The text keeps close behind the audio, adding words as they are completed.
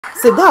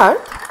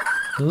Siddharth,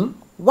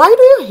 why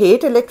do you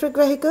hate electric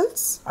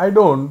vehicles? I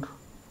don't.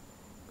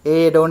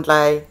 Hey, don't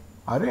lie.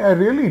 I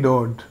really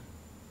don't.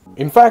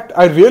 In fact,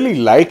 I really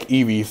like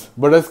EVs,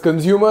 but as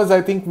consumers,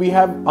 I think we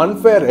have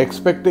unfair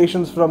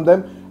expectations from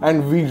them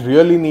and we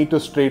really need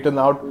to straighten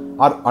out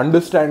our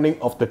understanding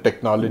of the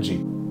technology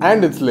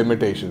and its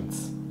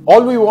limitations.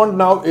 All we want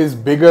now is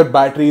bigger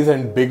batteries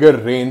and bigger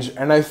range,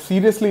 and I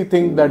seriously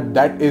think that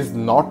that is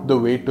not the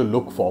way to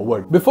look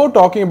forward. Before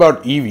talking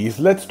about EVs,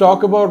 let's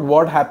talk about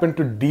what happened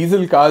to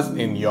diesel cars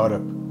in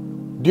Europe.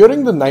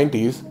 During the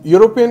 90s,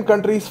 European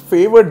countries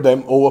favored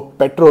them over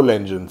petrol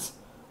engines,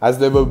 as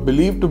they were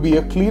believed to be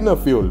a cleaner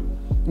fuel,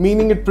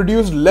 meaning it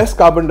produced less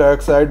carbon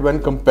dioxide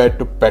when compared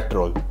to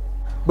petrol.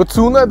 But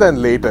sooner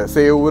than later,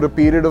 say over a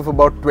period of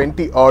about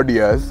 20 odd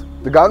years,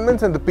 the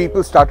governments and the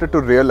people started to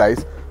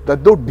realize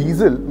that though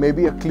diesel may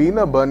be a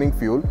cleaner burning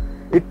fuel,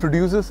 it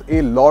produces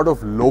a lot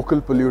of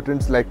local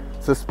pollutants like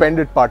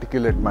suspended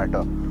particulate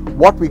matter,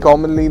 what we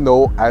commonly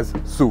know as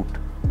soot.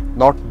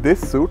 Not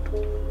this soot,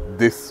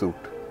 this soot.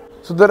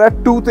 So there are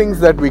two things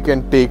that we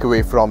can take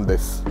away from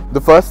this. The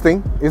first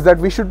thing is that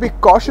we should be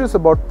cautious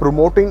about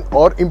promoting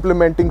or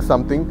implementing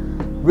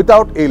something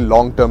without a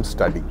long-term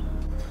study.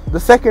 The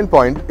second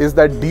point is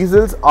that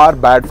diesels are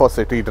bad for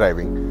city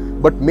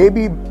driving, but may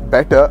be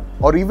better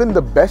or even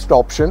the best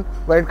option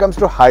when it comes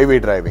to highway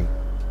driving.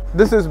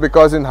 This is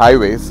because in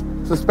highways,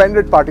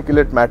 suspended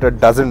particulate matter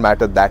doesn't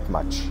matter that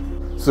much.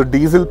 So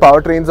diesel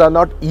powertrains are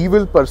not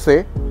evil per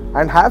se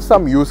and have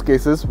some use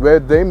cases where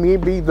they may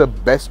be the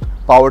best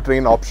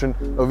powertrain option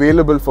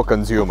available for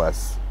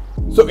consumers.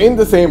 So in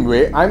the same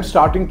way, I'm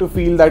starting to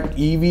feel that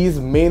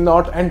EVs may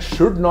not and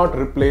should not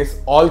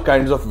replace all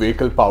kinds of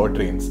vehicle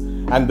powertrains.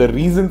 And the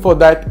reason for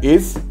that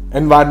is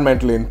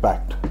environmental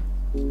impact.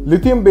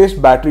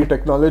 Lithium-based battery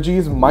technology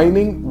is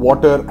mining,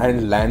 water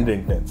and land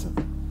intensive.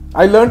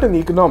 I learned in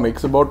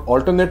economics about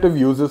alternative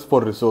uses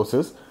for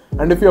resources,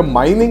 and if you're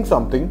mining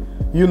something,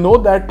 you know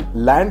that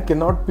land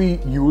cannot be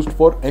used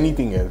for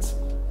anything else.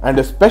 And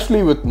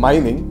especially with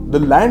mining, the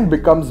land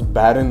becomes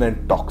barren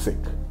and toxic.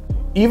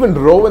 Even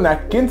Rowan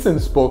Atkinson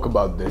spoke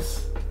about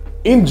this.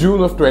 In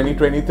June of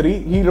 2023,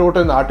 he wrote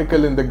an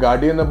article in The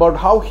Guardian about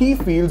how he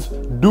feels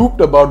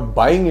duped about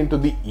buying into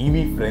the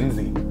EV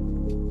frenzy.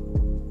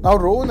 Now,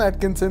 Rowan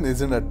Atkinson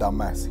isn't a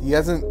dumbass. He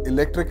has an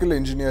electrical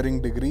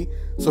engineering degree,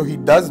 so he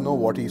does know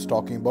what he's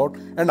talking about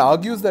and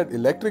argues that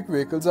electric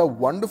vehicles are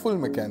wonderful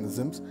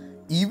mechanisms,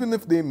 even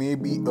if they may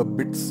be a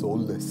bit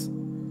soulless.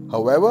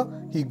 However,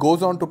 he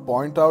goes on to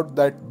point out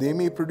that they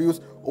may produce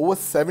over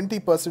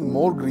 70%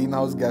 more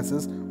greenhouse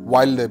gases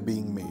while they're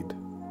being made.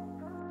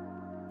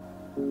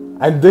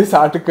 And this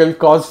article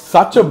caused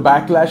such a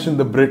backlash in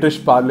the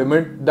British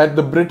Parliament that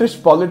the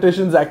British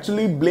politicians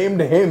actually blamed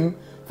him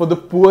for the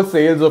poor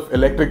sales of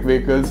electric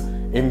vehicles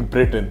in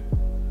Britain.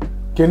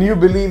 Can you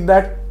believe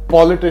that?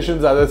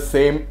 Politicians are the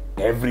same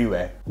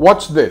everywhere.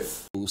 Watch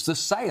this. The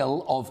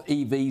sale of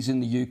EVs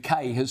in the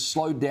UK has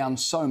slowed down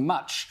so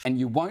much, and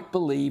you won't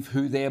believe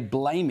who they're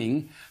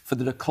blaming for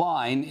the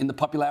decline in the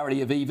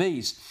popularity of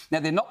EVs. Now,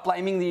 they're not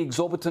blaming the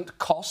exorbitant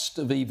cost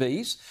of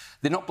EVs.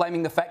 They're not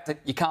blaming the fact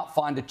that you can't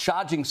find a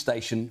charging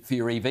station for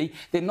your EV.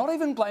 They're not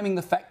even blaming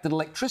the fact that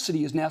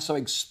electricity is now so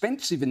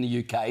expensive in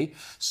the UK.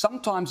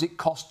 Sometimes it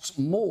costs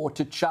more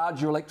to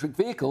charge your electric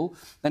vehicle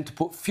than to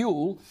put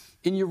fuel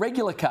in your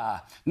regular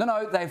car.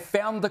 No, they've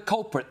found the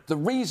culprit, the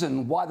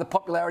reason why the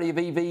popularity of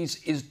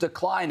EVs is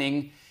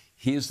declining.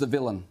 Here's the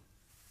villain.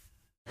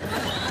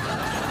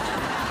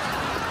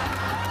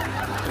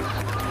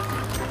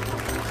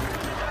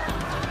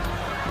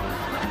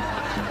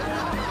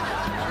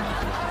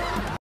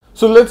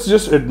 So let's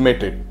just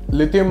admit it,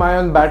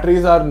 lithium-ion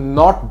batteries are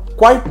not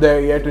quite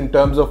there yet in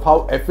terms of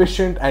how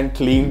efficient and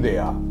clean they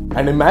are.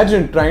 And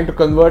imagine trying to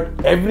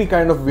convert every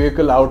kind of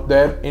vehicle out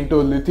there into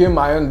a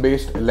lithium-ion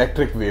based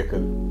electric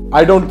vehicle.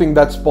 I don't think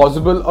that's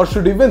possible or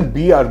should even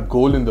be our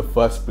goal in the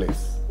first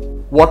place.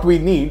 What we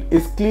need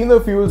is cleaner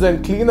fuels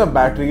and cleaner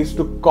batteries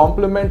to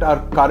complement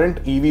our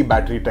current EV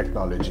battery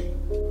technology.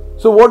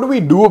 So what do we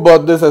do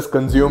about this as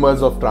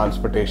consumers of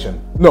transportation?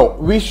 No,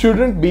 we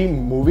shouldn't be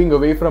moving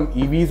away from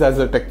EVs as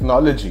a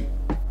technology,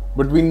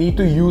 but we need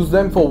to use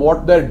them for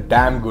what they're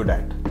damn good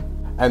at.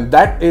 And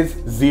that is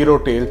zero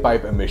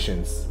tailpipe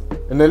emissions.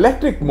 An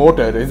electric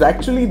motor is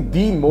actually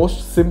the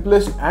most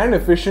simplest and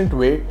efficient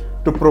way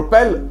to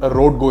propel a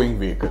road-going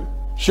vehicle.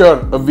 Sure,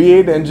 a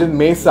V8 engine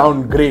may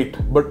sound great,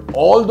 but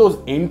all those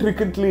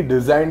intricately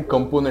designed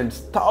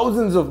components,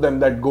 thousands of them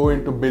that go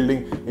into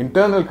building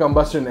internal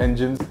combustion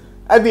engines,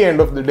 at the end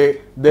of the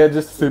day, they're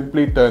just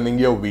simply turning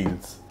your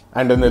wheels.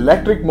 And an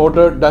electric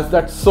motor does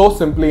that so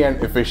simply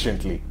and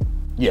efficiently.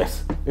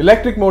 Yes,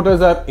 electric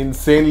motors are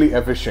insanely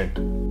efficient,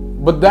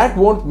 but that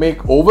won't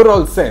make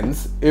overall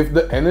sense if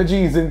the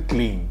energy isn't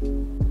clean.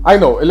 I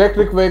know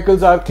electric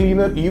vehicles are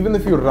cleaner even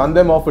if you run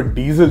them off a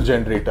diesel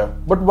generator,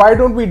 but why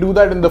don't we do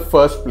that in the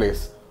first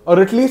place? Or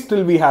at least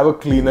till we have a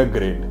cleaner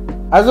grid.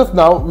 As of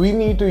now, we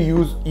need to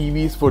use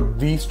EVs for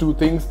these two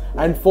things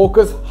and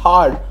focus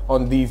hard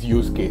on these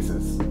use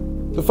cases.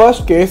 The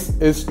first case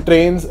is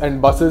trains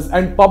and buses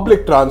and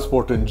public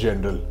transport in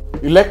general.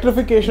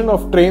 Electrification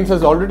of trains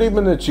has already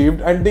been achieved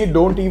and they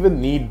don't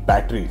even need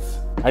batteries.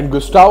 And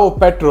Gustavo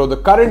Petro, the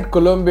current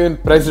Colombian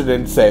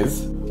president,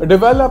 says, a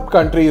developed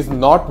country is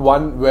not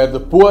one where the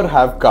poor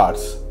have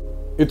cars.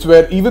 It's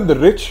where even the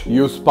rich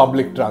use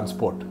public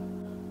transport.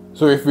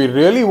 So if we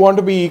really want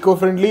to be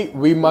eco-friendly,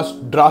 we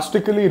must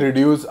drastically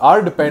reduce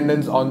our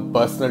dependence on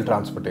personal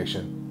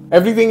transportation.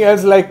 Everything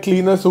else like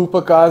cleaner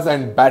supercars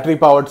and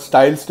battery-powered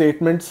style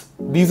statements,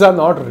 these are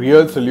not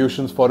real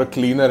solutions for a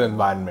cleaner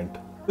environment.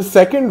 The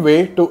second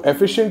way to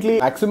efficiently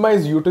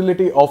maximize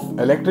utility of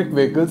electric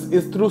vehicles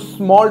is through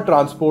small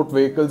transport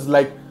vehicles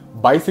like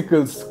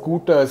bicycles,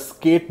 scooters,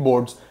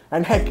 skateboards,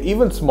 and heck,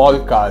 even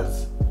small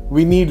cars.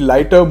 We need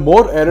lighter,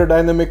 more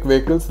aerodynamic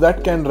vehicles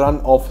that can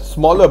run off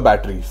smaller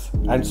batteries.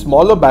 And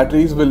smaller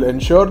batteries will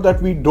ensure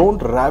that we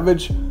don't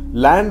ravage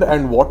land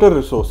and water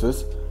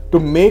resources to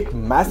make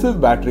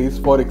massive batteries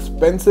for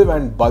expensive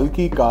and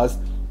bulky cars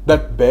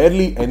that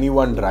barely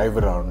anyone drive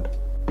around.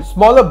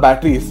 Smaller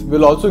batteries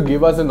will also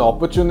give us an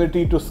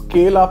opportunity to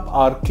scale up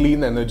our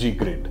clean energy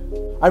grid.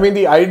 I mean,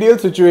 the ideal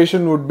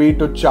situation would be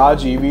to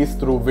charge EVs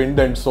through wind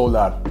and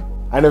solar.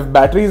 And if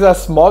batteries are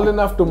small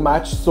enough to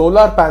match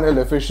solar panel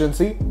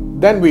efficiency,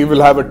 then we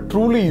will have a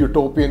truly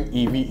utopian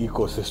EV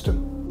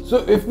ecosystem. So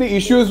if the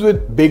issue is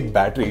with big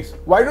batteries,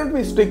 why don't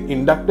we stick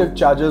inductive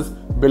chargers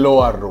below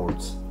our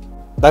roads?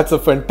 That's a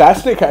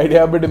fantastic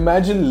idea, but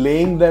imagine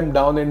laying them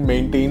down and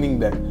maintaining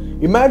them.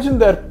 Imagine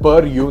their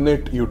per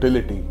unit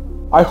utility.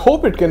 I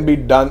hope it can be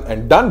done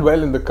and done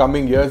well in the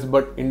coming years,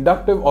 but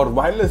inductive or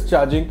wireless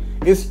charging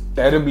is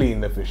terribly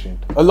inefficient.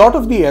 A lot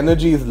of the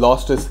energy is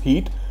lost as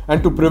heat,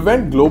 and to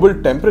prevent global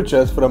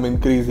temperatures from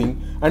increasing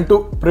and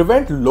to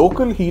prevent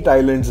local heat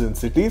islands in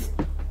cities,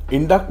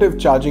 inductive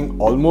charging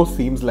almost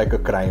seems like a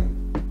crime.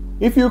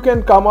 If you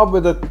can come up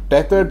with a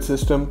tethered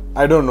system,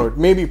 I don't know, it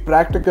may be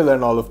practical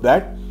and all of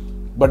that,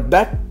 but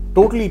that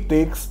totally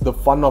takes the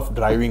fun of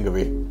driving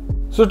away.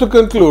 So to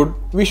conclude,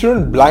 we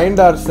shouldn't blind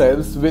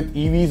ourselves with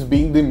EVs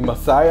being the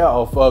messiah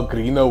of a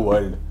greener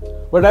world,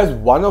 but as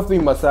one of the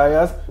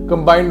messiahs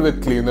combined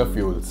with cleaner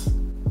fuels.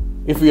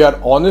 If we are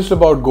honest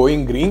about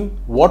going green,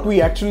 what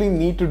we actually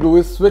need to do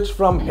is switch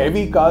from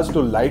heavy cars to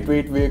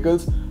lightweight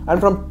vehicles and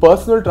from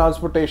personal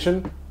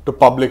transportation to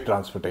public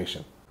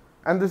transportation.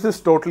 And this is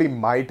totally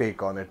my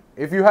take on it.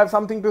 If you have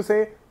something to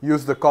say,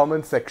 use the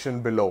comment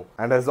section below.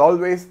 And as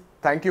always,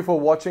 thank you for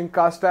watching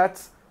Car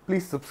Stats.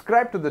 Please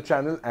subscribe to the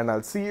channel and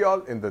I'll see you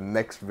all in the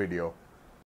next video.